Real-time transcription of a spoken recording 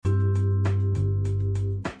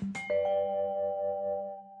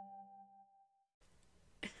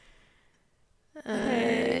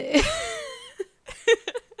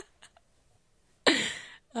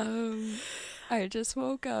I just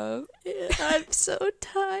woke up. I'm so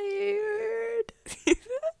tired.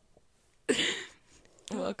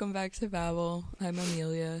 Welcome back to Babel. I'm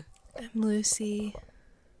Amelia. I'm Lucy.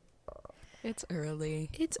 It's early.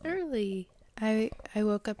 It's early. I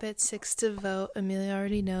woke up at 6 to vote. Amelia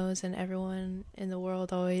already knows, and everyone in the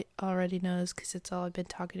world already knows because it's all I've been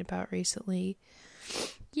talking about recently.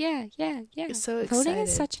 Yeah. So excited. Voting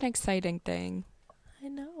is such an exciting thing. I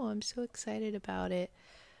know. I'm so excited about it.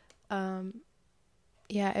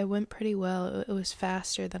 Yeah, it went pretty well. It was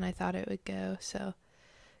faster than I thought it would go. So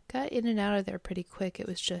got in and out of there pretty quick. It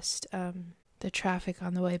was just the traffic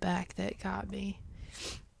on the way back that got me.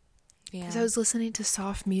 Yeah. Because I was listening to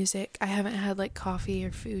soft music. I haven't had like coffee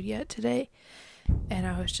or food yet today. And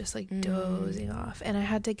I was just like dozing off. And I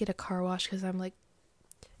had to get a car wash because I'm like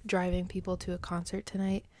driving people to a concert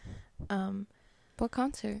tonight. What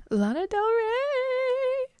concert? Lana Del Rey.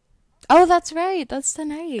 Oh, that's right. That's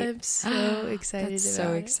tonight. I'm so excited That's about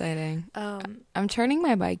so it. exciting. I'm turning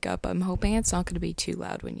my mic up. I'm hoping it's not going to be too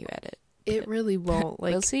loud when you edit. It really won't.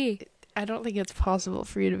 Like, we'll see. I don't think it's possible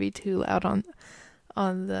for you to be too loud on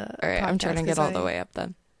the All right, I'm turning it all the way up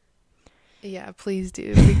then. Yeah, please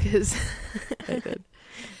do, because I did.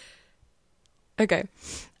 Okay.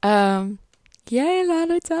 Yay,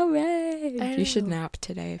 Lana Del Rey. You should nap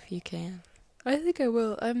today if you can. I think I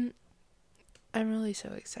will. I'm really so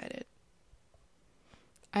excited.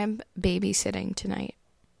 I'm babysitting tonight.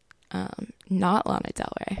 Not Lana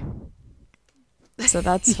Del Rey. So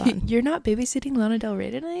that's fun. You're not babysitting Lana Del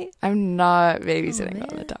Rey tonight? I'm not babysitting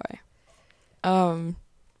Lana Del Rey.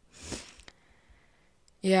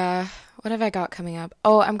 Yeah. What have I got coming up?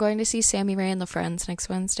 Oh, I'm going to see Sammy Ray and the Friends next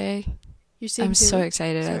Wednesday. You're seeing I'm so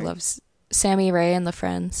excited. Sorry. I love Sammy Ray and the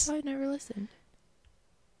Friends. Oh, I never listened.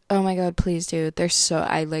 Oh my god, please do.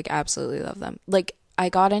 I like absolutely love them. Like, I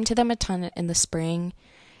got into them a ton in the spring,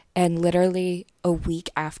 and literally a week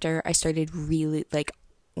after I started really, like,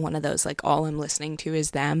 one of those, like, all I'm listening to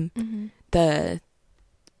is them. Mm-hmm. The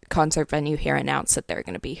concert venue here announced that they're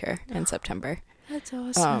going to be here in September. That's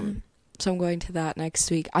awesome. So I'm going to that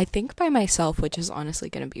next week. I think by myself, which is honestly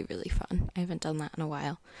going to be really fun. I haven't done that in a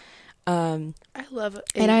while. I love it.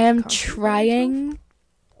 And I am trying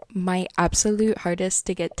my absolute hardest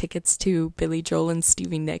to get tickets to Billy Joel and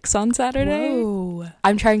Stevie Nicks on Saturday. Whoa.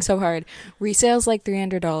 I'm trying so hard. Resale's like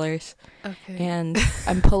 $300. Okay. And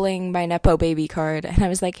I'm pulling my Nepo baby card. And I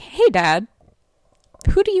was like, hey, Dad,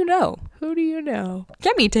 who do you know? Who do you know?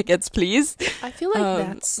 Get me tickets, please. I feel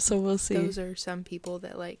like so we'll see. Those are some people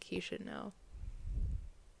that, like, he should know.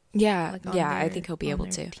 Yeah, Like, I think he'll be able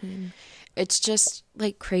to. Team. It's just,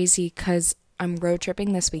 like, crazy because I'm road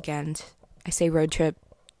tripping this weekend. I say road trip.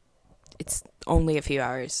 It's only a few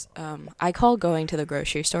hours. I call going to the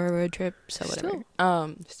grocery store a road trip, so whatever.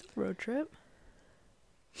 Still road trip.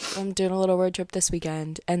 I'm doing a little road trip this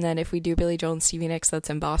weekend, and then if we do Billy Joel and Stevie Nicks,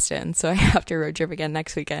 that's in Boston, so I have to road trip again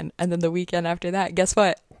next weekend. And then the weekend after that, guess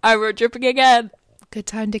what? I'm road tripping again. Good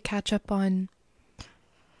time to catch up on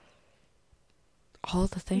all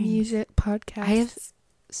the things. Music, podcasts.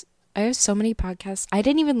 I have so many podcasts. I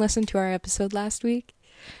didn't even listen to our episode last week,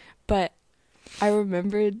 but I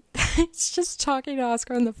remembered, it's just talking to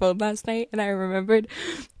Oscar on the phone last night, and I remembered,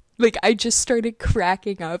 like, I just started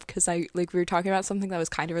cracking up because we were talking about something that was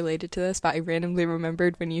kind of related to this, but I randomly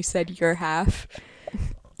remembered when you said your half,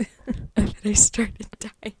 and then I started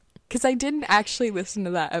dying because I didn't actually listen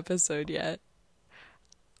to that episode yet.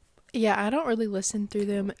 Yeah, I don't really listen through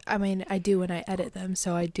them. I mean, I do when I edit them,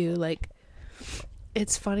 so I do, like,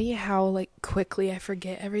 it's funny how, like, quickly I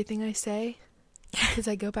forget everything I say. Because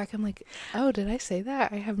I go back, I'm like, oh, did I say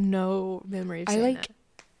that? I have no memory of saying that.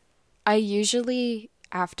 I usually,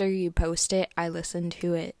 after you post it, I listen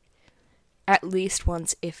to it at least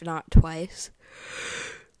once, if not twice.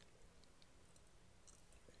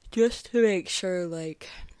 Just to make sure, like,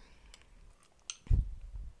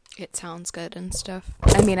 it sounds good and stuff.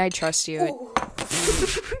 I mean, I trust you.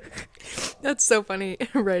 That's so funny.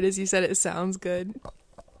 Right as you said it sounds good.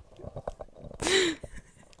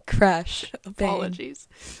 Crash. Apologies.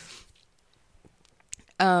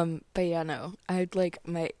 But yeah, no. I'd like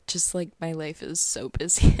my life is so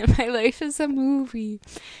busy. My life is a movie.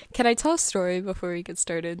 Can I tell a story before we get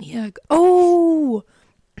started? Yeah. Oh!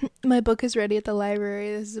 My book is ready at the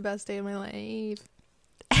library. This is the best day of my life.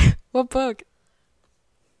 What book?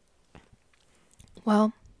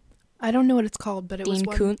 Well, I don't know what it's called, but it was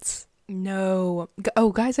Dean Koontz? No.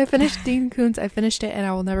 Oh, guys, I finished Dean Koontz. I finished it, and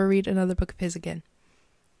I will never read another book of his again.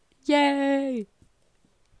 Yay!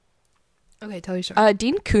 Okay, tell your story.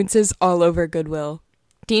 Dean Koontz is all over Goodwill.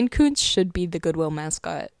 Dean Koontz should be the Goodwill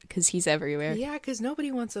mascot because he's everywhere. Yeah, because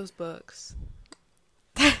nobody wants those books.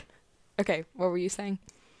 Okay, what were you saying?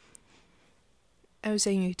 I was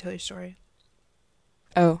saying you tell your story.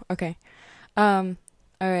 Oh, okay. All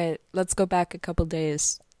right, let's go back a couple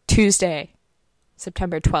days. Tuesday,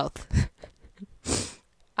 September 12th.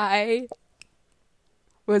 I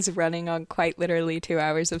was running on quite literally 2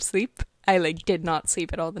 hours of sleep. I did not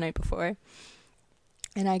sleep at all the night before.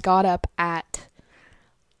 And I got up at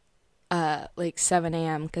 7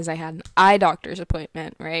 a.m. because I had an eye doctor's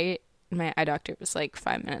appointment, right? My eye doctor was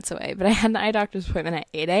 5 minutes away, but I had an eye doctor's appointment at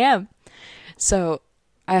 8 a.m. So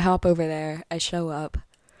I hop over there, I show up.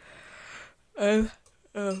 I'm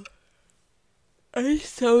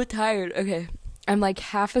so tired. Okay. I'm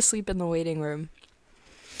half asleep in the waiting room.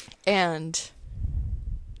 And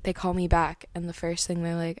they call me back, and the first thing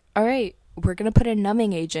they're like, all right, we're going to put a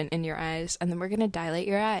numbing agent in your eyes, and then we're going to dilate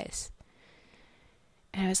your eyes.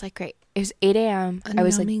 And I was like, great. It was 8 a.m. I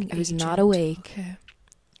was not awake. Okay.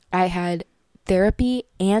 I had therapy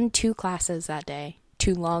and 2 classes that day,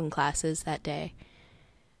 2 long classes that day.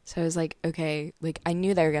 So I was like, okay, I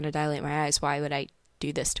knew they were going to dilate my eyes. Why would I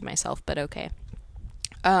do this to myself? But okay.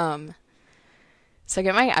 So I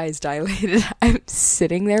get my eyes dilated. I'm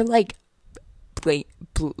sitting there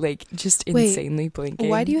just insanely blinking.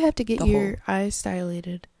 Why do you have to get your eyes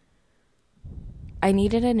dilated? I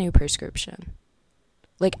needed a new prescription.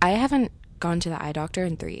 I haven't gone to the eye doctor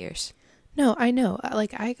in 3 years. No, I know.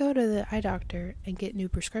 I go to the eye doctor and get new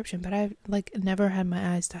prescription, but I've never had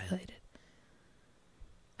my eyes dilated.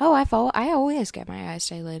 Oh, I always get my eyes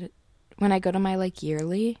dilated when I go to my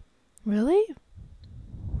yearly. Really?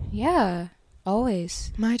 Yeah,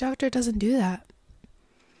 always. My doctor doesn't do that.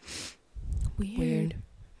 Weird.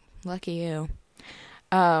 Lucky you.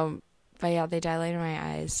 But yeah, they dilated my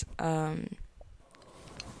eyes.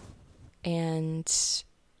 And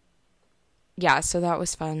yeah, so that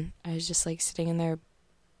was fun. I was just Mm-hmm. sitting in there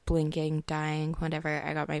blinking, dying, whatever.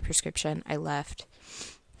 I got my prescription. I left.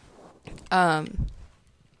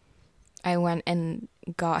 I went and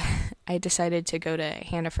I decided to go to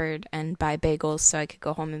Hannaford and buy bagels so I could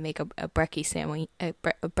go home and make a brekkie sandwich.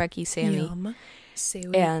 Yum.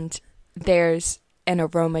 And there's an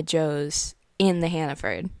Aroma Joe's in the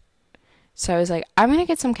Hannaford. So I was like, I'm going to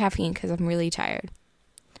get some caffeine because I'm really tired.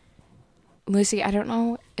 Lucy, I don't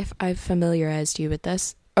know if I've familiarized you with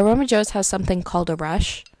this. Aroma Joe's has something called a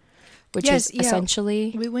rush, which is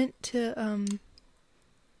essentially... We went to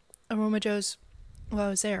Aroma Joe's while I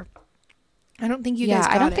was there. I don't think you guys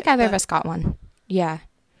got it. I don't think either of us got one. Yeah.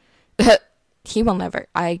 He will never.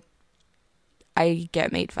 I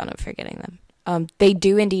get made fun of for getting them. They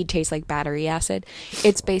do indeed taste like battery acid.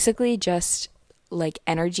 It's basically just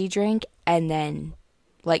energy drink and then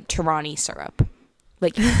Torani syrup.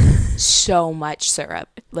 So much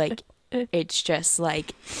syrup. It's just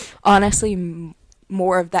honestly,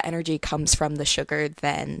 more of the energy comes from the sugar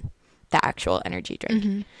than the actual energy drink.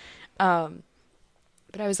 Mm-hmm.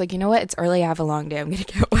 But I was like, you know what? It's early. I have a long day. I'm going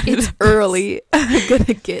to get one. It's early. I'm going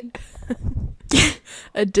to get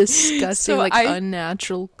a disgusting,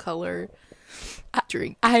 unnatural color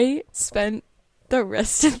drink. I spent the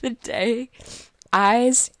rest of the day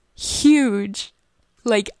eyes huge,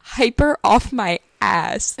 hyper off my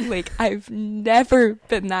ass. I've never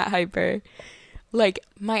been that hyper.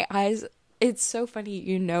 My eyes... It's so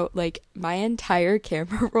funny, my entire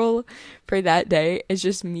camera roll for that day is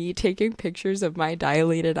just me taking pictures of my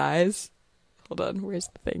dilated eyes. Hold on, where's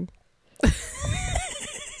the thing?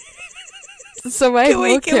 So my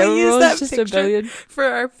whole camera roll is just a billion for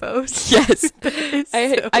our post. Yes,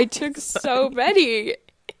 I took so many.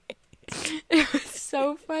 It was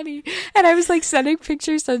so funny, and I was sending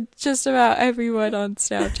pictures of just about everyone on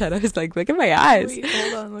Snapchat. I was like, look at my eyes. Wait,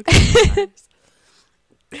 hold on, look at my eyes.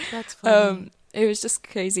 That's funny. It was just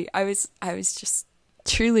crazy. I was just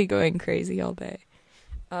truly going crazy all day.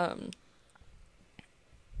 But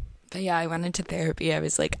yeah, I went into therapy. I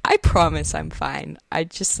was like, I promise I'm fine. I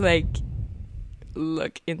just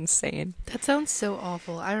look insane. That sounds so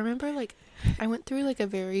awful. I remember I went through a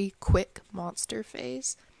very quick monster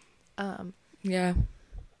phase. Yeah.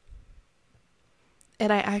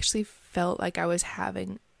 And I actually felt like I was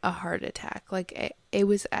having a heart attack. It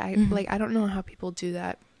was Mm-hmm. I don't know how people do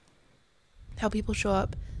that. How people show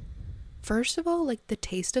up. First of all, the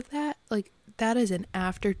taste of that, that is an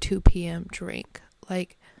after 2 p.m. drink. I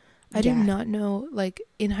did not know,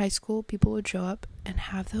 in high school, people would show up and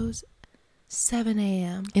have those 7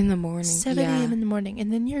 a.m. in the morning. 7 a.m. in the morning.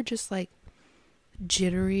 And then you're just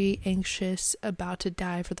jittery, anxious, about to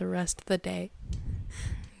die for the rest of the day.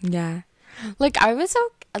 Yeah. I was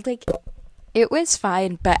it was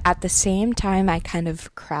fine, but at the same time I kind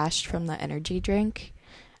of crashed from the energy drink.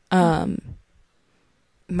 My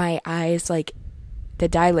eyes the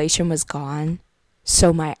dilation was gone.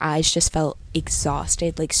 So my eyes just felt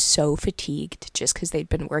exhausted, like so fatigued just because they'd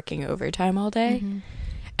been working overtime all day. Mm-hmm.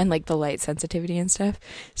 And like the light sensitivity and stuff.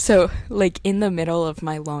 So like in the middle of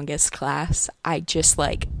my longest class, I just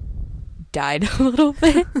like died a little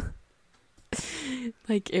bit.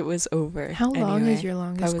 Like it was over. How long anyway. is your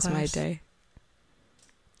longest class? That was my day.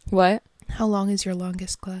 What? How long is your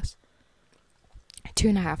longest class?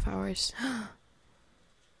 2.5 hours.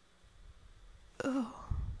 Oh.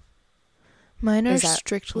 Mine are Is that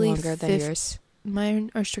strictly longer than yours? Mine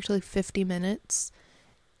are strictly 50 minutes.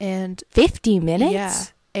 And 50 minutes? Yeah.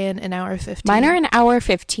 And an hour 15. Mine are an hour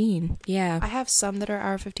 15. Yeah. I have some that are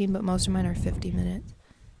hour 15, but most of mine are 50 minutes,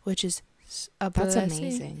 which is That's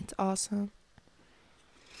amazing. It's awesome.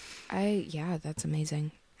 Yeah, that's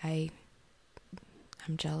amazing. I'm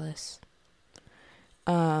jealous.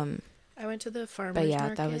 I went to the farmer's But yeah,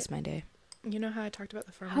 market. that was my day. You know how I talked about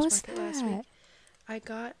the farmer's How was market last week? I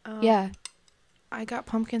got I got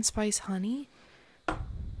pumpkin spice honey. Oh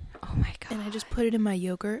my god. And I just put it in my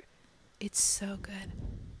yogurt. It's so good.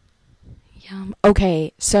 Yum.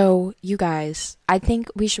 Okay, so you guys, I think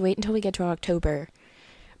we should wait until we get to October,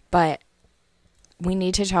 but we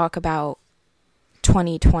need to talk about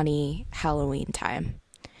 2020 Halloween time,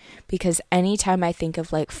 because anytime I think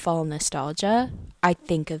of like fall nostalgia, I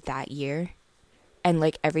think of that year and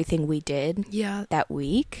like everything we did that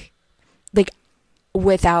week, like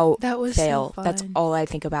without that was fail. So fun. That's all I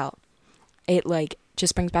think about. It like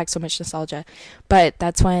just brings back so much nostalgia. But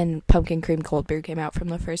that's when pumpkin cream cold brew came out from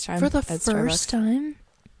the first time. For the first time?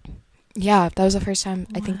 Yeah, that was the first time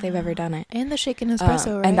I think they've ever done it. And the shaken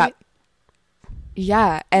espresso, right?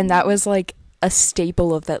 And that was like a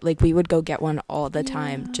staple of that. Like we would go get one all the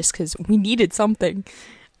time just because we needed something.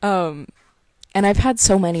 And I've had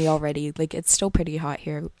so many already. Like it's still pretty hot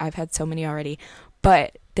here. I've had so many already.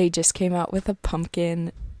 But they just came out with a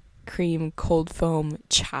pumpkin cream cold foam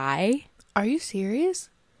chai. Are you serious?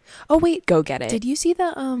 Oh wait, go get it. Did you see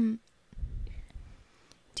the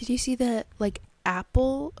like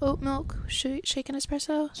apple oat milk shaken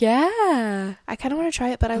espresso? Yeah. I kind of want to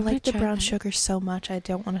try it, but I like the brown that. sugar so much I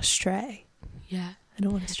don't want to stray. Yeah. I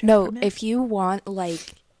don't want to stray. No, from it. if you want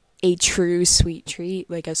like a true sweet treat,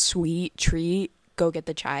 like a sweet treat, go get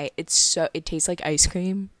the chai. It tastes like ice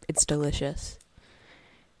cream. It's delicious.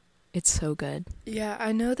 It's so good. Yeah,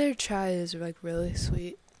 I know their chai is like really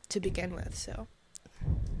sweet to begin with, so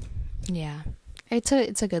yeah, it's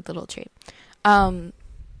a good little treat. One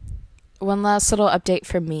last little update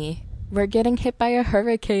from me. We're getting hit by a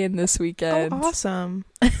hurricane this weekend. Oh, awesome.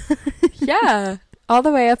 Yeah, all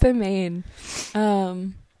the way up in Maine.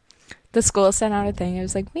 The school sent out a thing. It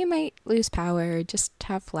was like, we might lose power, just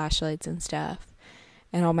have flashlights and stuff.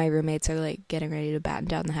 And all my roommates are like getting ready to batten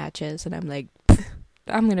down the hatches, and I'm like,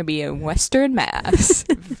 I'm gonna be in Western Mass,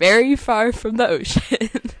 very far from the ocean.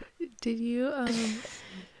 Did you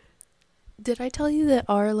did I tell you that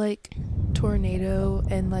our like tornado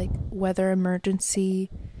and like weather emergency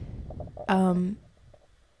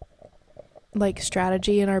like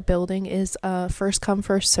strategy in our building is first come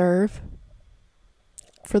first serve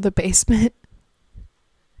for the basement?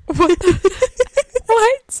 What?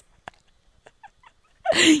 What?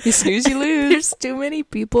 You snooze, you lose. There's too many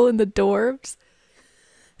people in the dorms.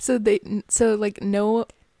 So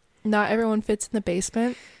not everyone fits in the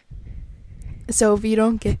basement. So if you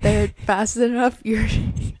don't get there fast enough, you're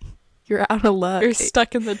out of luck. You're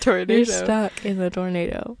stuck in the tornado. You're stuck in the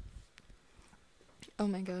tornado. Oh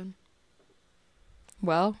my god.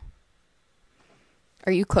 Well,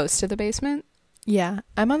 are you close to the basement? Yeah,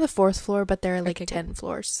 I'm on the 4th floor, but there are like Okay, 10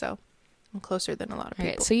 floors, so I'm closer than a lot of people.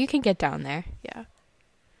 Alright, so you can get down there. Yeah.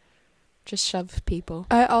 Just shove people.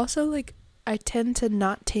 I also I tend to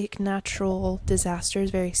not take natural disasters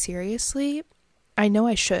very seriously. I know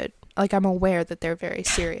I should. Like, I'm aware that they're very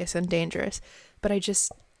serious and dangerous, but I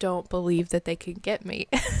just don't believe that they can get me.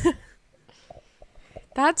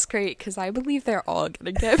 That's great, because I believe they're all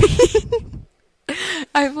gonna get me.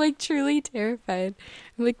 I'm like truly terrified.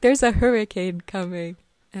 I'm like, there's a hurricane coming,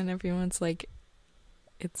 and everyone's like,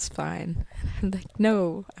 it's fine. I'm like,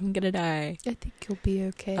 no, I'm gonna die. I think you'll be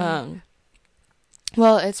okay.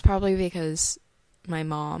 Well, it's probably because my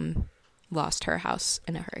mom lost her house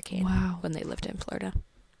in a hurricane. Wow. When they lived in Florida.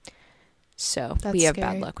 So That's we have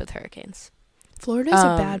scary. bad luck with hurricanes. Florida's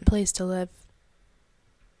a bad place to live.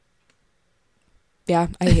 Yeah,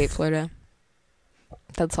 I hate Florida.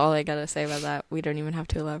 That's all I gotta say about that. We don't even have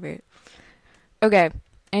to elaborate. Okay,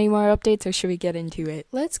 any more updates, or should we get into it?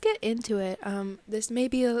 Let's get into it. This may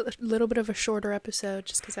be a little bit of a shorter episode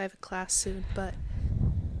just because I have a class soon, but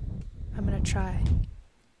I'm gonna try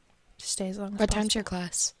to stay as long as possible. What time's your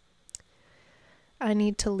class? I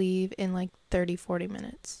need to leave in like 30-40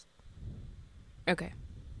 minutes. Okay.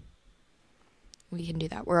 We can do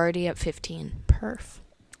that. We're already at 15. Perf.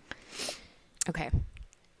 Okay.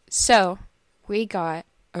 So, we got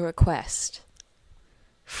a request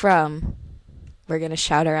from, we're going to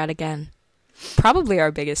shout her out again, probably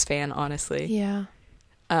our biggest fan, honestly. Yeah.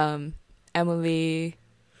 Emily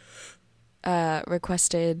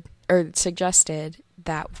requested or suggested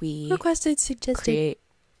that we Requested.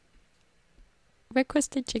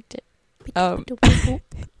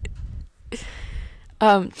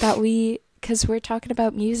 that we, because we're talking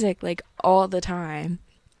about music like all the time,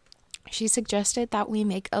 she suggested that we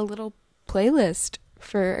make a little playlist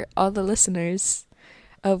for all the listeners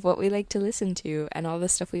of what we like to listen to and all the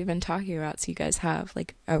stuff we've been talking about, so you guys have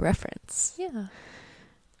like a reference. Yeah.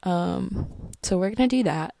 So we're gonna do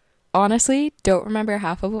that. Honestly, don't remember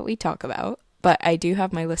half of what we talk about, but I do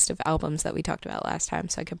have my list of albums that we talked about last time,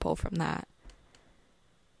 so I can pull from that.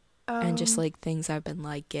 And just like things I've been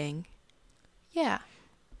liking. Yeah.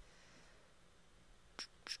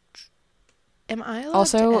 Am I allowed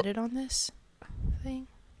to edit on this thing?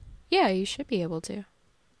 Yeah, you should be able to.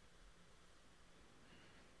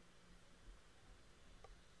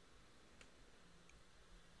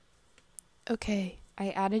 Okay.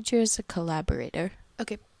 I added you as a collaborator.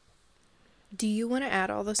 Okay. Do you want to add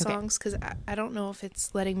all the songs? Because I don't know if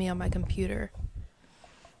it's letting me on my computer.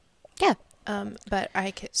 Yeah. But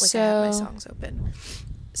I can, like, I have my songs open.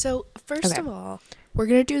 So, first of all, we're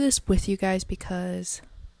going to do this with you guys because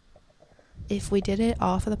if we did it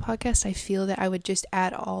off of the podcast, I feel that I would just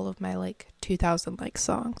add all of my, like, 2,000, like,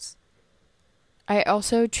 songs. I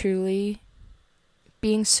also truly,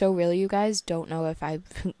 being so real, you guys, don't know if I,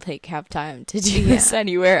 like, have time to do this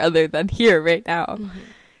anywhere other than here right now.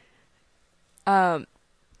 Mm-hmm.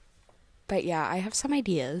 But yeah, I have some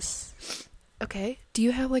ideas. Okay. Do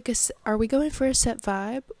you have, like, are we going for a set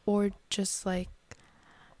vibe or just, like...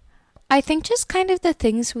 I think just kind of the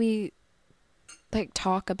things we, like,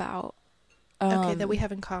 talk about. Okay, that we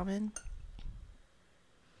have in common.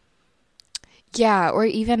 Yeah, or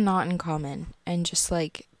even not in common. And just,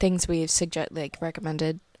 like, things we've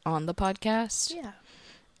recommended on the podcast. Yeah.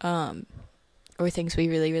 Or things we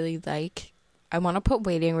really, really like. I want to put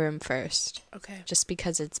Waiting Room first. Okay. Just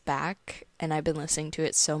because it's back, and I've been listening to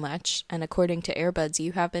it so much. And according to Airbuds,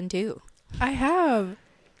 you have been too. I have.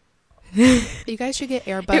 You guys should get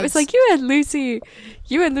Airbuds. It was like you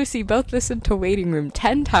and Lucy both listened to Waiting Room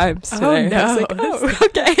 10 times today. Oh, no. I was like, oh,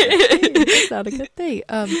 okay. That's not a good thing.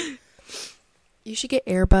 You should get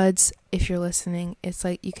Airbuds if you're listening. It's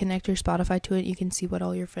like you connect your Spotify to it. You can see what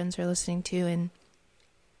all your friends are listening to, and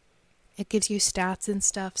it gives you stats and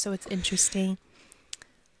stuff, so it's interesting.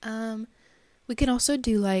 We can also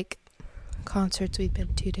do, like, concerts we've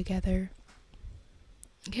been to together.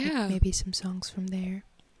 Yeah. Like maybe some songs from there.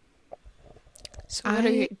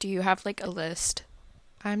 So do you have, like, a list?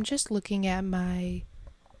 I'm just looking at my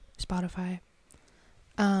Spotify.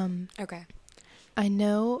 Okay. I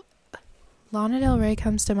know Lana Del Rey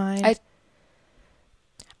comes to mind.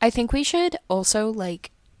 I think we should also,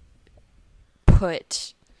 like,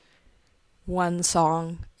 put one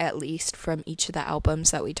song at least from each of the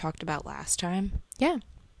albums that we talked about last time. Yeah.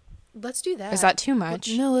 Let's do that. Is that too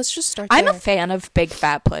much? No, let's just start I'm there. a fan of big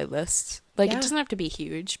fat playlists. Like, Yeah. It doesn't have to be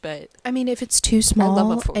huge, but... I mean, if it's too small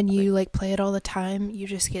and like, you, like, play it all the time, you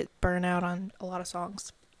just get burnt out on a lot of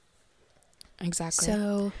songs. Exactly.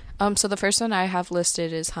 So the first one I have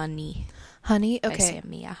listed is Honey. Honey? By Okay.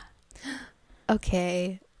 Samia.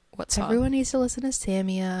 Okay. What song? Everyone needs to listen to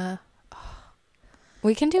Samia.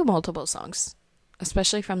 We can do multiple songs,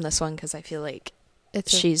 especially from this one, because I feel like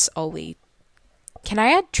she's all we... Can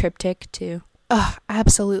I add Triptych, too?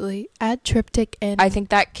 Absolutely. Add Triptych and... I think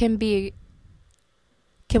that can be...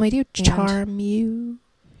 Can we do Charm You?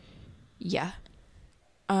 Yeah.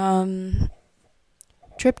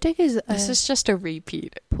 Triptych is... This is just a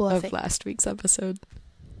repeat of last week's episode.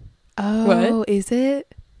 Oh, what? Is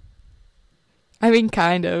it? I mean,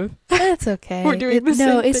 kind of. That's okay. We're doing the same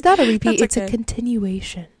No, it's thing. not a repeat. That's It's a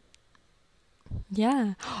continuation.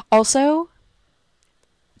 Yeah. Also,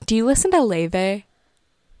 do you listen to Leve?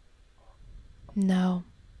 No.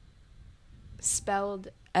 Spelled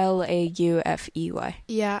Laufey.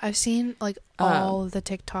 Yeah, I've seen, like, all of the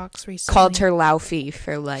TikToks recently. Called her Laufey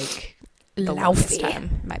for, like, the longest Laufey.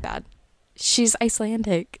 time. My bad. She's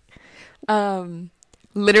Icelandic.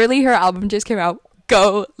 Literally, her album just came out.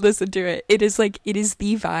 Go listen to it. It is, like, it is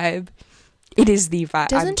the vibe. It is the vibe.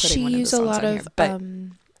 Doesn't she use a lot of,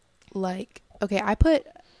 like, okay, I put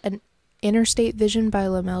an Interstate Vision by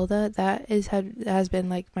Lamelda. That has been,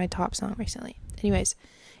 like, my top song recently. Anyways,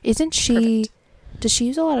 isn't she... Perfect. Does she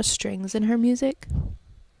use a lot of strings in her music?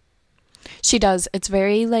 She does. It's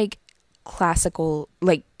very like classical,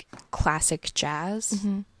 like classic jazz.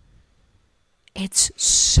 Mm-hmm. It's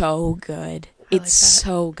so good. It's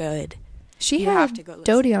so good. She You had have to go listen.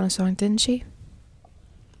 Dodie on a song, didn't she?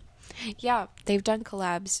 Yeah, they've done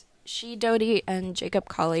collabs. She, Dodie, and Jacob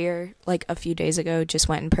Collier, like a few days ago, just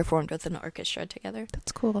went and performed with an orchestra together.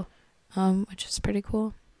 That's cool. Which is pretty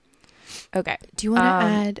cool. Okay. Do you want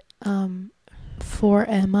to add For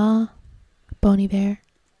Emma, Boney Bear?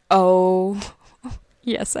 Oh,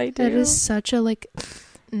 yes, I do. That is such a like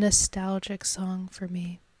nostalgic song for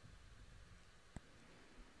me.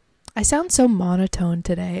 I sound so monotone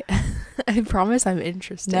today. I promise I'm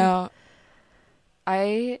interested. No,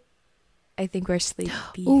 I think we're sleepy.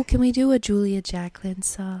 Ooh, can we do a Julia Jacqueline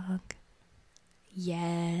song?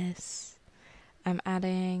 Yes. I'm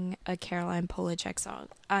adding a Caroline Polachek song.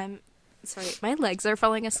 I'm sorry, my legs are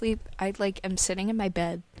falling asleep. I'm sitting in my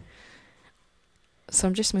bed. So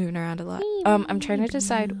I'm just moving around a lot. I'm trying to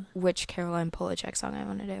decide which Caroline Polachek song I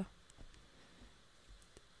want to do.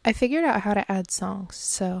 I figured out how to add songs,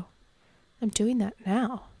 so I'm doing that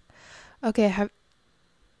now. Okay,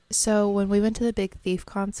 so when we went to the Big Thief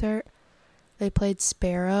concert, they played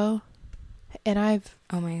Sparrow, and I've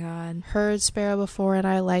Oh my god. heard Sparrow before, and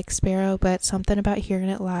I like Sparrow, but something about hearing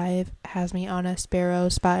it live has me on a Sparrow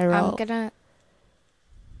spiral.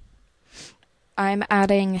 I'm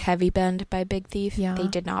adding Heavy Bend by Big Thief. Yeah. They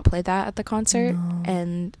did not play that at the concert, No.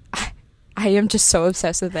 and I am just so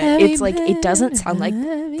obsessed with it. It's like it doesn't sound like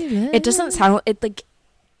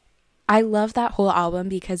I love that whole album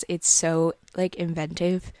because it's so like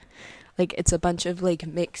inventive. Like it's a bunch of like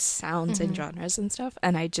mixed sounds and genres and stuff,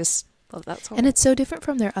 and I just love that song. And it's so different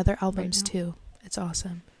from their other albums now. too. It's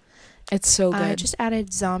awesome. It's so good. I just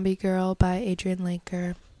added Zombie Girl by Adrienne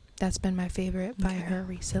Lenker. That's been my favorite by her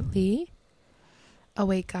recently. Oh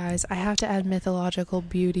wait, guys, I have to add Mythological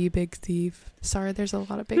Beauty, Big Thief. Sorry, there's a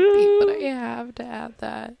lot of Big Thief, but I have to add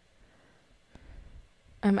that.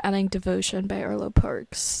 I'm adding Devotion by Arlo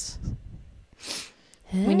Parks.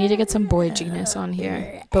 We need to get some Boy Genius on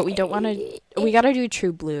here, but we don't want to. We gotta do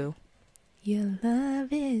True Blue. Your love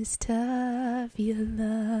is tough. Your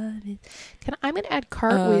love is. I'm gonna add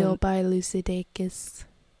Cartwheel by Lucy Dacus.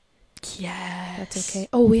 Yes, That's okay.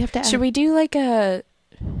 Oh, we have to add. Should we do like an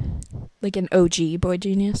OG Boy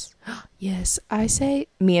Genius? Yes, I say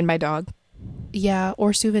Me and My Dog. yeah,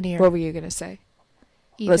 or Souvenir. What were you gonna say?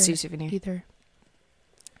 Let's do Souvenir. Either.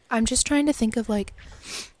 I'm just trying to think of like.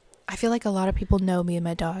 I feel like a lot of people know Me and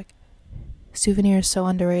My Dog. Souvenir is so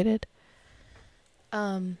underrated.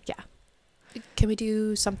 Yeah. Can we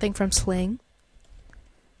do something from Sling?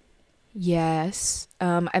 Yes.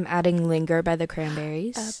 I'm adding Linger by the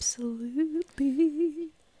Cranberries. Absolutely.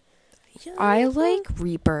 I like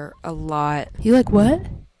Reaper a lot. You like what?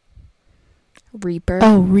 Reaper.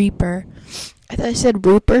 Oh, Reaper. I thought I said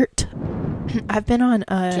Rupert. I've been on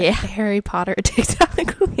Harry Potter TikTok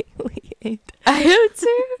lately. I am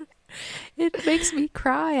too. It makes me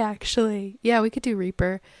cry, actually. Yeah, we could do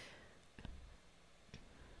Reaper.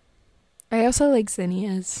 I also like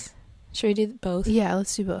Zinnias. Should we do both? Yeah,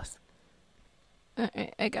 let's do both.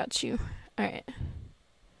 Alright, I got you. Alright.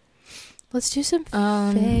 Let's do some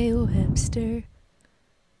Faye Webster.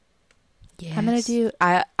 Yes. I'm gonna do.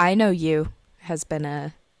 I Know You has been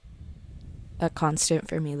a constant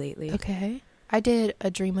for me lately. Okay. I did A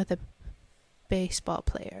Dream with a Baseball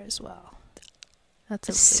Player as well. That's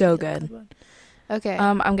a so really good. one. Okay.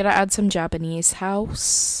 I'm gonna add some Japanese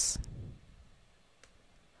house.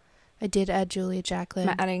 I did add Julia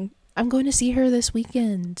Jacqueline. I'm going to see her this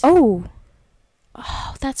weekend. Oh,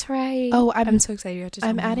 that's right. Oh, I'm so excited you have to tell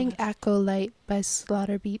I'm me adding about Acolyte by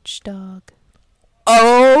Slaughter Beach Dog.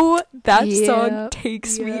 Oh, that song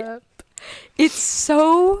takes me. It's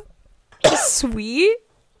so sweet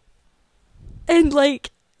and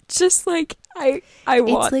like just like I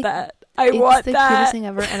want like, that. I want the that. cutest thing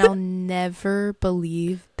ever, and I'll never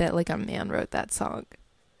believe that like a man wrote that song.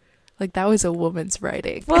 Like that was a woman's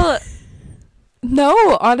writing. Well,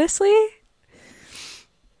 no, honestly,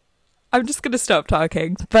 I'm just gonna stop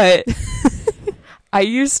talking. But I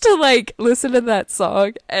used to like listen to that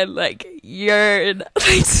song and like yearn.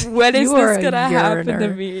 Like, when is this gonna happen to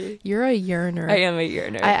me? You're a yearner. I am a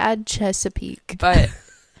yearner. I add Chesapeake, but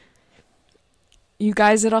you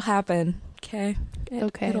guys, it'll happen. Okay.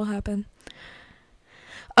 Okay. It'll happen.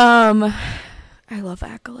 I love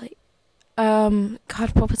Acolyte. God,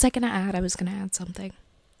 what was I gonna add? I was gonna add something.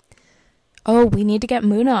 Oh, we need to get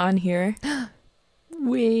Muna on here.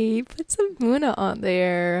 Wait, put some Muna on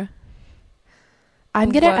there. I'm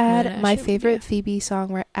gonna add my favorite Phoebe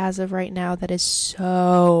song as of right now that is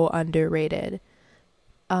so underrated.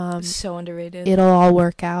 So underrated. It'll All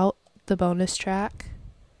Work Out, the bonus track.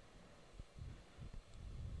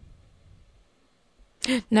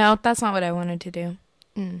 No, that's not what I wanted to do.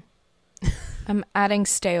 Mm. I'm adding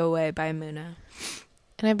Stay Away by Muna.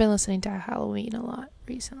 And I've been listening to Halloween a lot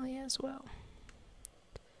recently as well.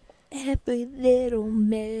 Every little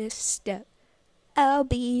misstep, I'll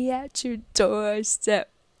be at your doorstep.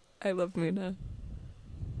 I love Muna.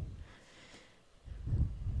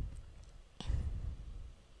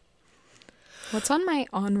 What's on my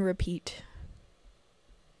on repeat?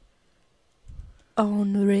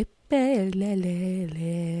 On repeat. Did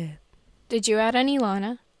you add any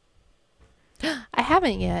Lana? I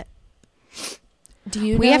haven't yet. Do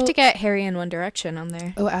you We know... have to get Harry and One Direction on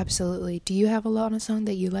there. Oh, absolutely. Do you have a Lana song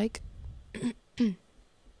that you like?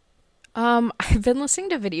 I've been listening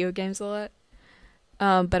to video games a lot.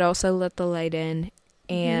 But also Let the Light In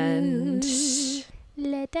and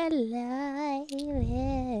Let the light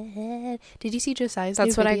in. Did you see Josiah's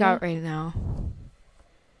that's new what I video? got right now.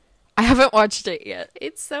 I haven't watched it yet.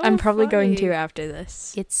 It's so I'm probably going funny. to after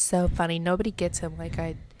this. It's so funny. Nobody gets him like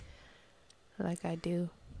I do.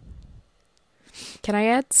 Can I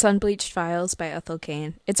add Sunbleached Files by Ethel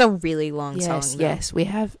Cain? It's a really long song. Though. Yes, we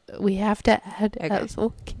have to add Okay.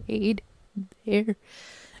 Ethel Cain there.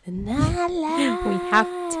 And I lie We have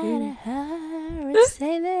to. her and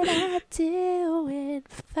say that I do it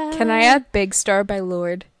fine. Can I add Big Star by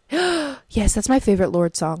Lorde? Yes, that's my favorite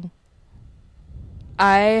Lorde song.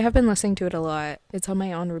 I have been listening to it a lot. It's on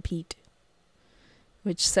my on repeat,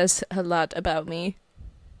 which says a lot about me.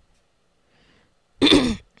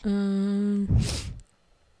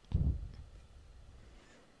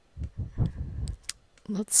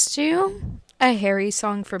 Let's do a Harry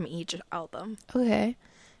song from each album. Okay.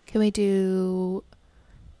 Can we do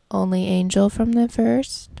Only Angel from the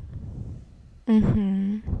first?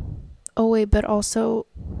 Mm-hmm. Oh, wait, but also...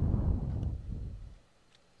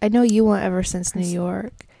 I know you want Ever Since New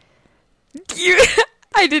York.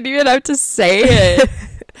 I didn't even have to say it.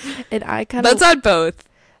 And I kind of... That's on both.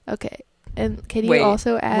 Okay. And can you Wait,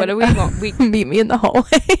 also add... what do we want? We Meet Me in the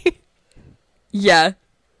Hallway. yeah.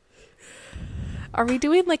 Are we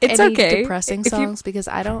doing, like, It's any okay. depressing If you- songs? Because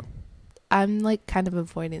I'm, like, kind of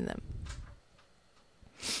avoiding them.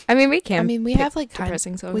 I mean, we can. I mean, we pick have, like,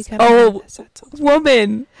 depressing songs. We kind of Oh, have sad songs.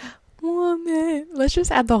 Woman. Woman. Let's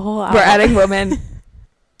just add the whole album. We're adding Woman.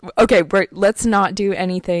 Okay, let's not do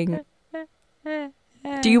anything. Do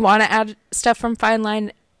you want to add stuff from Fine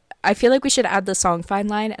Line? I feel like we should add the song Fine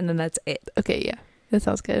Line, and then that's it. Okay, yeah. That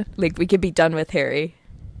sounds good. Like, we could be done with Harry.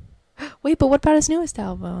 Wait, but what about his newest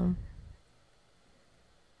album?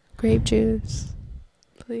 Grape Juice.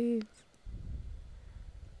 Please.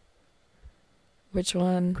 Which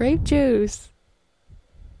one? Grape Juice.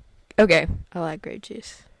 Okay, I'll add Grape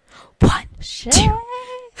Juice. 1, 2.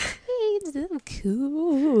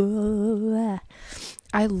 Cool.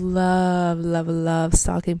 I love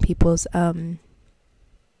stalking people's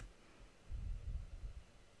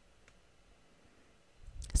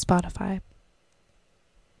Spotify.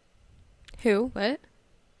 Who? What?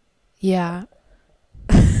 Yeah.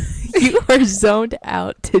 You are zoned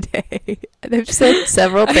out today. And I've said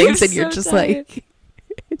several I things am and you're so just tired. like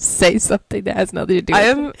say something that has nothing to do with I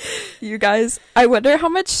it. am, you guys, I wonder how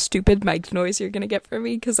much stupid mic noise you're going to get from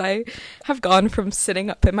me, because I have gone from sitting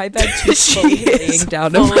up in my bed to fully laying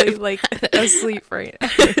down in my fully like asleep right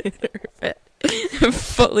now.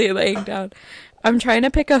 fully laying down. I'm trying to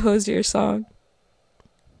pick a Hosier song.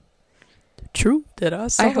 True. Did I?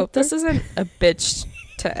 I hope this isn't a bitch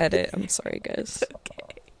to edit. I'm sorry, guys. Okay.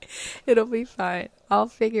 It'll be fine. I'll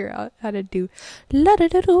figure out how to do la da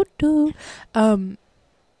da do do.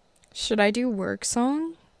 Should I do work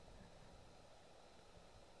song?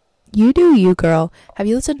 You do you, girl. Have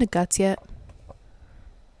you listened to Guts yet?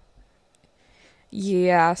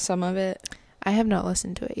 Yeah, some of it. I have not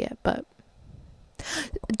listened to it yet, but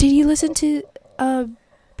did you listen to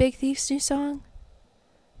Big Thief's new song?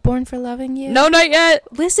 Born for Loving You? No, not yet.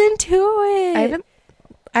 Listen to it.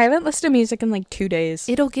 I haven't listened to music in like 2 days.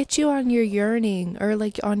 It'll get you on your yearning or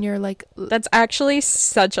like on your like That's actually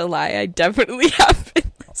such a lie. I definitely haven't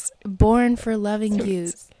listened. Born for Loving So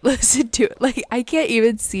You. Listen to it. Like I can't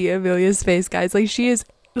even see Amelia's face, guys. Like she is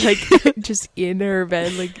like just in her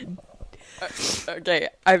bed like Okay,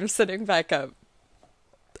 I'm sitting back up.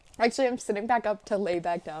 Actually, I'm sitting back up to lay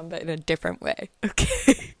back down, but in a different way.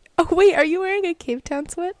 okay. Oh wait, are you wearing a Cape Town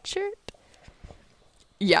sweatshirt?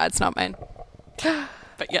 Yeah, it's not mine.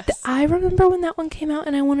 But yes. I remember when that one came out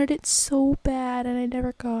and I wanted it so bad and I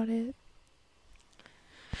never got it.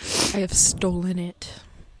 I have stolen it.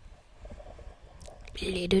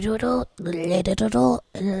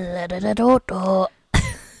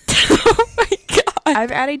 Oh my god.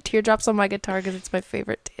 I'm adding Teardrops on my guitar because it's my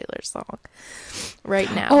favorite Taylor song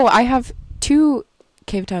right now. Oh, I have 2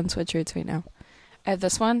 Cave Town sweatshirts right now. I have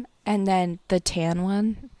this one and then the tan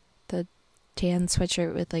one. The tan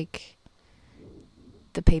sweatshirt with like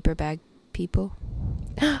the paper bag people.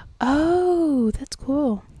 Oh, that's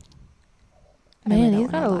cool. I wear Man, that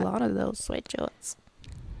he's one got a a lot. lot of those sweatshirts.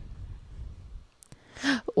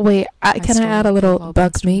 Wait, can I stole add a them little from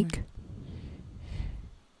Bugs Walgreens Meek?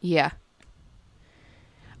 Yeah.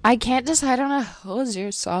 I can't decide on a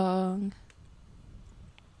Hozier song.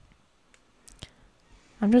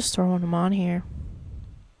 I'm just throwing them on here.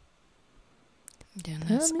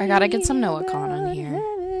 Goodness. I gotta get some Noah Khan on here.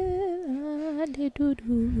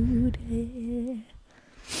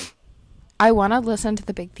 I want to listen to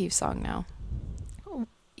the Big Thief song now.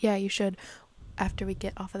 Yeah, you should. After we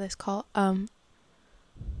get off of this call,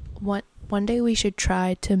 one day we should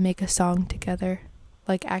try to make a song together,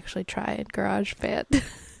 like actually try in GarageBand.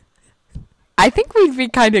 I think we'd be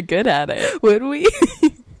kind of good at it. Would we?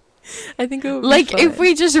 I think it would Like, be fun. if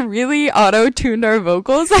we just really auto-tuned our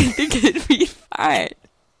vocals, I think it'd be fine.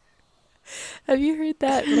 Have you heard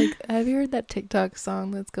that TikTok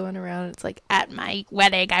song that's going around? It's like, at my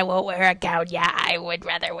wedding, I won't wear a gown. Yeah, I would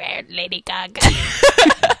rather wear Lady Gaga.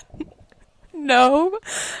 No.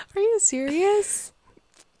 Are you serious?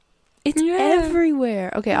 It's Yeah.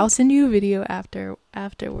 everywhere. Okay, I'll send you a video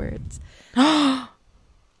afterwards.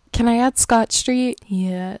 Can I add Scott Street?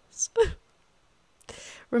 Yes.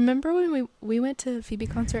 Remember when we went to a Phoebe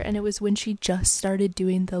concert and it was when she just started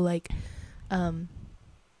doing the like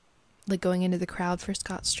going into the crowd for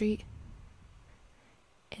Scott Street?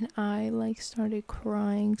 And I like started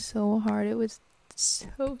crying so hard. It was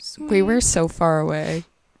so sweet. We were so far away.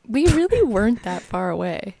 We really weren't that far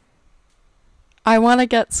away. I want to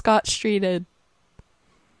get Scott Streeted.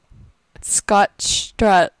 Scott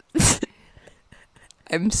Strut.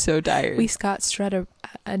 I'm so tired. We Scott strut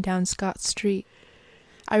down Scott Street.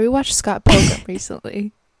 I rewatched Scott Pilgrim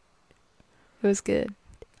recently. It was good.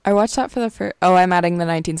 I watched that for the first... Oh, I'm adding the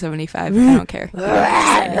 1975. I don't care.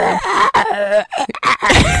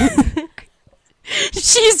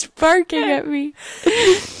 She's barking at me.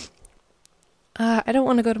 I don't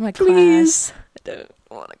want to go to my Please. class. I don't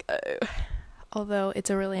want to go. Although it's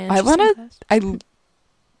a really I interesting wanna- class.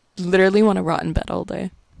 Literally want to rot in bed all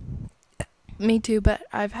day. Me too, but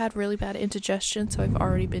I've had really bad indigestion, so I've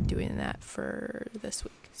already been doing that for this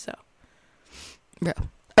week. So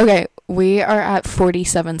Okay, we are at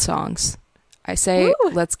 47 songs. I say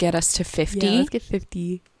Woo. let's get us to 50. yeah, let's get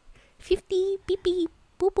 50. 50, beep beep,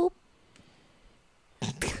 boop boop.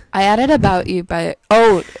 I added About You, but...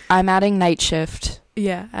 Oh, I'm adding Night Shift.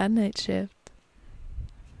 Yeah, add Night Shift.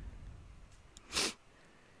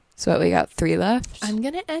 So we got 3 left. I'm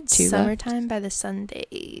gonna add 2 left. Summertime by the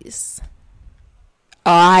Sundays.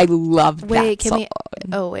 Oh, I love Wait, that can we... song.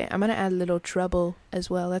 Oh, wait, I'm gonna add Little Trouble as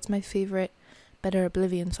well. That's my favorite Better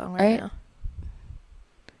Oblivion song right now.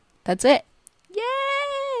 That's it.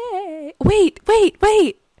 Yay! Wait!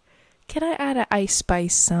 Can I add an Ice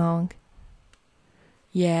Spice song?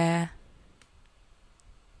 Yeah.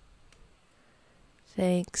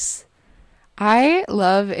 Thanks. I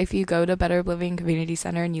love if you go to Better Oblivion Community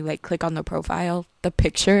Center and you like click on the profile, the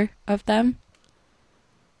picture of them.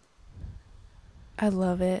 I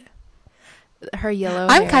love it. Her yellow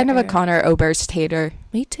I'm hair. kind of a Connor Oberst hater.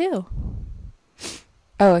 Me too.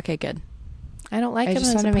 Oh, okay, good. I don't like I him just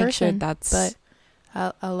as want a to make person, sure that's... but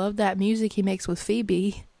I love that music he makes with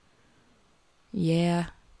Phoebe. Yeah.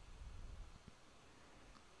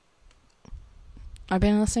 I've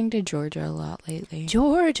been listening to Georgia a lot lately.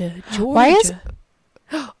 Georgia. Why is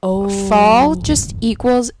oh fall just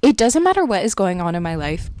equals... It doesn't matter what is going on in my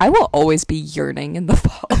life. I will always be yearning in the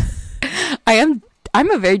fall. I'm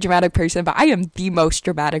a very dramatic person, but I am the most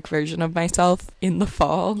dramatic version of myself in the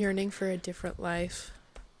fall. yearning for a different life?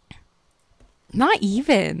 Not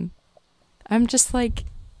even. I'm just like...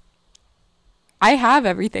 I have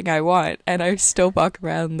everything I want, and I still walk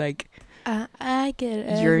around like... I get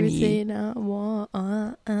Yearny. everything I want.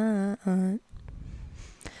 I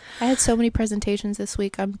had so many presentations this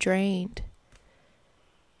week. I'm drained.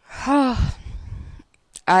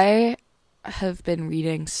 I have been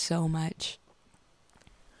reading so much.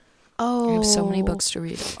 Oh, I have so many books to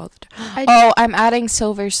read all the time. I'm adding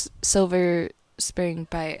Silver Spring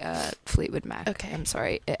by Fleetwood Mac. Okay. I'm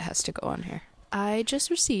sorry, it has to go on here. I just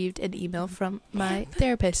received an email from my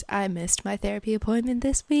therapist. I missed my therapy appointment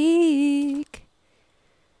this week.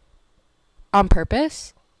 On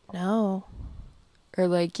purpose? No. Or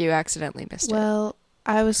like you accidentally missed it? Well,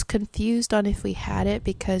 I was confused on if we had it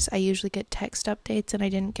because I usually get text updates and I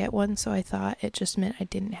didn't get one, so I thought it just meant I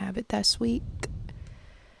didn't have it this week.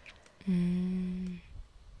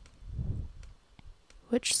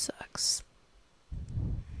 Which sucks.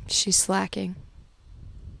 She's slacking.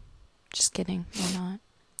 Just kidding. Why not?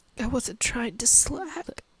 I wasn't trying to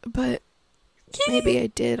slack, but maybe I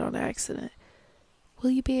did on accident. Will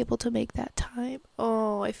you be able to make that time?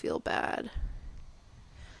 Oh, I feel bad.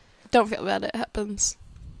 Don't feel bad. It happens.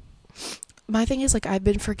 My thing is, like, I've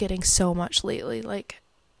been forgetting so much lately. Like,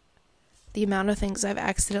 the amount of things I've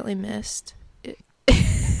accidentally missed.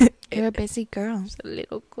 You're a busy girl. It's a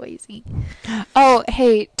little crazy. Oh,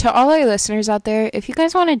 hey, to all our listeners out there, if you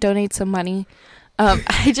guys want to donate some money,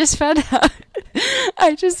 I just found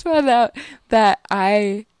out that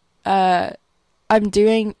I'm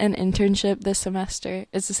doing an internship this semester.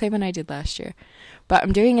 It's the same one I did last year, but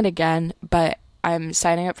I'm doing it again, but I'm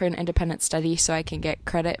signing up for an independent study so I can get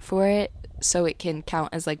credit for it, so it can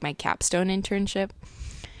count as like my capstone internship.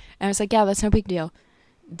 And I was like, yeah, that's no big deal.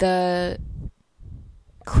 The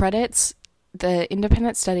credits, the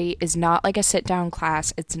independent study is not like a sit down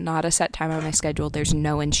class. It's not a set time on my schedule. There's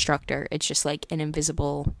no instructor. It's just like an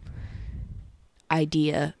invisible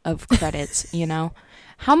idea of credits, you know?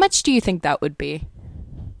 How much do you think that would be?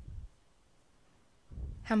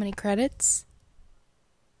 How many credits?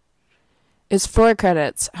 It's 4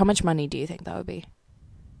 credits. How much money do you think that would be?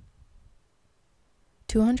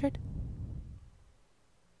 200?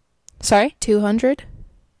 Sorry? 200?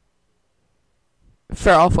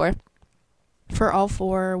 For all 4 For all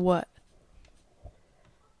 4 what?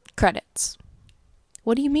 credits.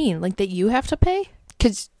 What do you mean? Like that you have to pay?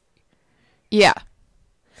 Because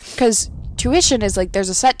tuition is like, there's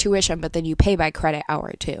a set tuition, but then you pay by credit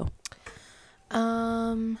hour too.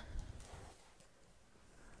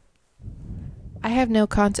 I have no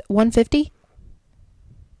concept. 150?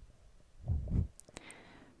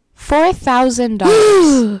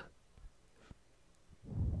 $4,000.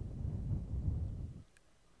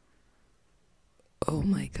 Oh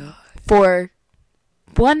my god. For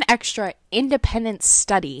one extra independent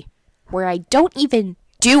study where I don't even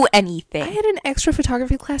do anything. I had an extra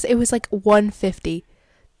photography class. It was like 150.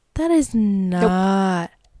 That is not.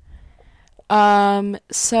 Nope.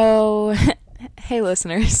 So hey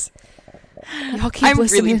listeners. Y'all keep I'm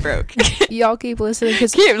listening. really broke. Y'all keep listening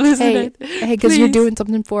because Keep listening. Hey, because you're doing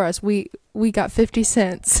something for us. We got 50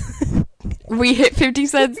 cents. We hit 50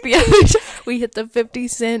 cents the other day. We hit the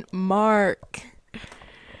 50-cent mark.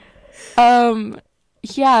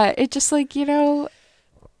 Yeah, it just like, you know,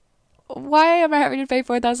 why am I having to pay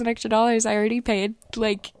 $4,000 extra? I already paid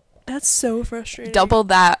like That's so frustrating. double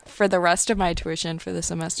that for the rest of my tuition for the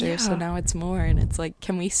semester. Yeah. So now it's more, and it's like,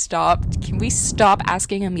 can we stop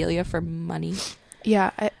asking Amelia for money?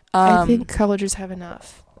 Yeah, I think colleges have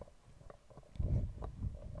enough.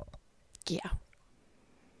 Yeah.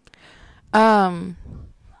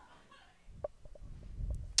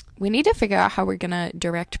 We need to figure out how we're gonna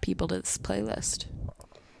direct people to this playlist.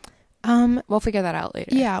 We'll figure that out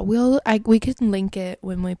later. Yeah, we could link it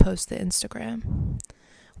when we post the Instagram.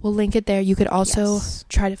 We'll link it there. You could also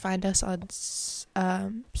try to find us on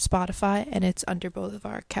Spotify, and it's under both of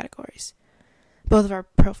our categories, both of our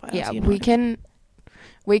profiles. Yeah, you know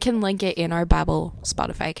we can link it in our Babbel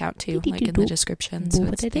Spotify account too, like in the description, so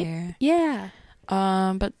it's there. Yeah.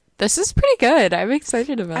 But this is pretty good. I'm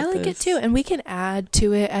excited about this. I like it too, and we can add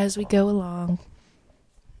to it as we go along.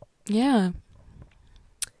 Yeah.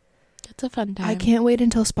 It's a fun time. I can't wait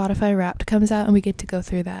until Spotify Wrapped comes out and we get to go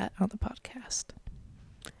through that on the podcast.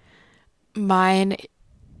 Mine,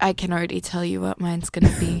 I can already tell you what mine's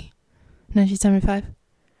gonna be. 1975?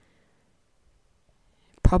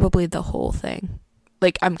 Probably the whole thing.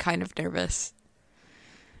 Like, I'm kind of nervous.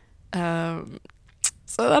 So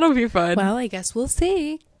that'll be fun. Well, I guess we'll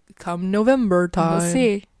see. Come November time. We'll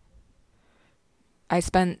see. I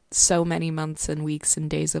spent so many months and weeks and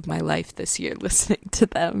days of my life this year listening to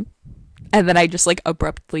them. And then I just, like,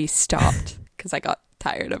 abruptly stopped because I got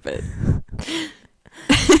tired of it.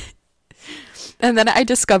 And then I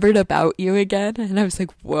discovered About You again, and I was like,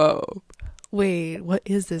 whoa. Wait, what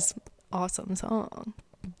is this awesome song?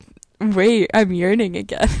 Wait, I'm yearning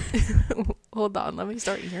again. Hold on, let me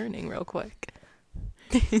start yearning real quick.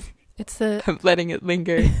 I'm letting it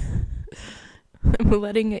linger. I'm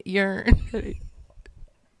letting it yearn.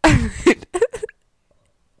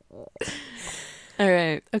 All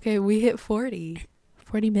right. Okay, we hit 40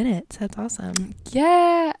 minutes. That's awesome.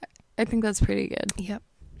 Yeah, I think that's pretty good. Yep.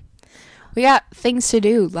 We got things to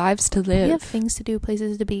do, lives to live. We have things to do,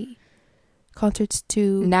 places to be, concerts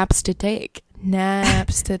to... Naps to take.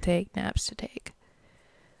 Naps to take.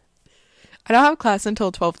 I don't have class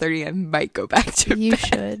until 12:30. I might go back to You bed.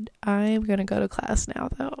 should. I'm gonna go to class now,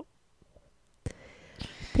 though.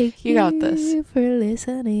 Thank You got this. for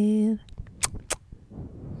listening.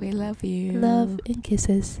 We love you. Love and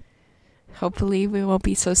kisses. Hopefully we won't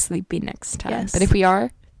be so sleepy next time. Yes. But if we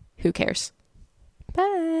are, who cares?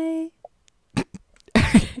 Bye.